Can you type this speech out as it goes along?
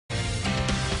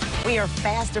We are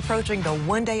fast approaching the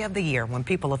one day of the year when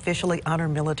people officially honor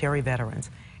military veterans.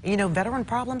 You know, veteran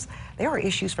problems, they are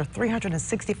issues for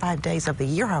 365 days of the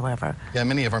year, however. Yeah,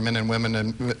 many of our men and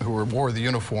women who wore the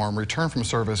uniform return from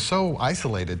service so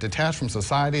isolated, detached from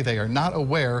society, they are not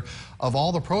aware of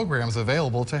all the programs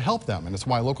available to help them. And it's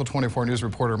why Local 24 News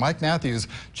reporter Mike Matthews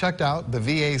checked out the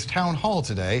VA's town hall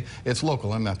today. It's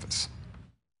local in Memphis.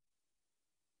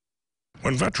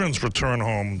 When veterans return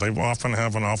home, they often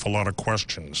have an awful lot of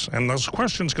questions, and those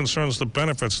questions concerns the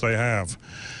benefits they have,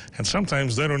 and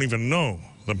sometimes they don't even know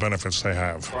the benefits they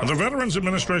have. The Veterans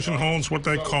Administration holds what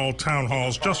they call town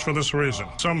halls just for this reason.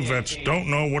 Some vets don't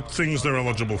know what things they're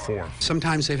eligible for.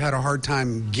 Sometimes they've had a hard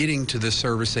time getting to the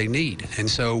service they need, and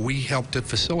so we help to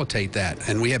facilitate that.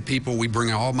 And we have people, we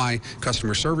bring all my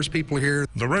customer service people here.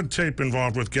 The red tape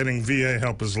involved with getting VA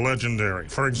help is legendary.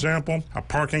 For example, a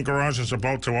parking garage is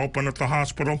about to open at the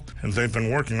hospital, and they've been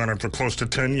working on it for close to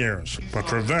 10 years. But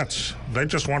for vets, they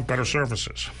just want better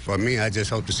services. For me, I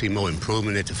just hope to see more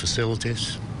improvement at the facilities.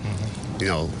 You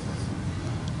know,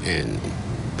 and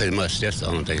pretty much that's the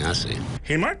only thing I see.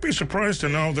 He might be surprised to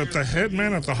know that the head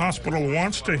man at the hospital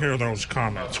wants to hear those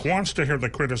comments, wants to hear the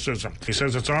criticism. He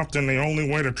says it's often the only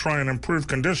way to try and improve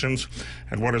conditions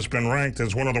at what has been ranked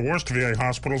as one of the worst VA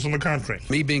hospitals in the country.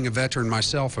 Me being a veteran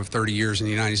myself of 30 years in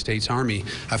the United States Army,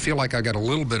 I feel like I got a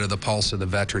little bit of the pulse of the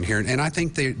veteran here, and I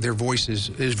think their voice is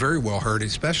very well heard,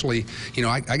 especially, you know,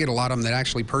 I get a lot of them that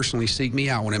actually personally seek me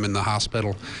out when I'm in the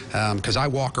hospital, because I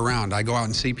walk around, I go out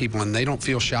and see people, and they don't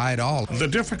feel shy at all. The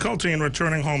difficulty in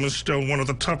returning home is still one of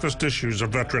the toughest issues a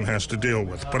veteran has to deal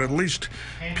with, but at least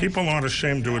people aren't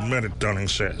ashamed to admit it, Dunning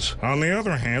says. On the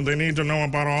other hand, they need to know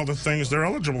about all the things they're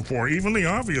eligible for, even the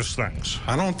obvious things.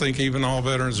 I don't think even all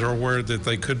veterans are aware that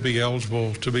they could be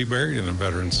eligible to be buried in a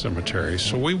veterans cemetery,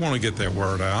 so we want to get that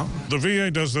word out. The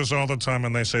VA does this all the time,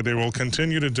 and they say they will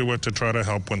continue to do it to try to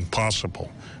help when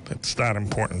possible. It's that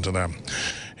important to them.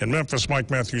 In Memphis,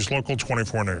 Mike Matthews, Local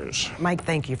 24 News. Mike,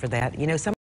 thank you for that. You know, some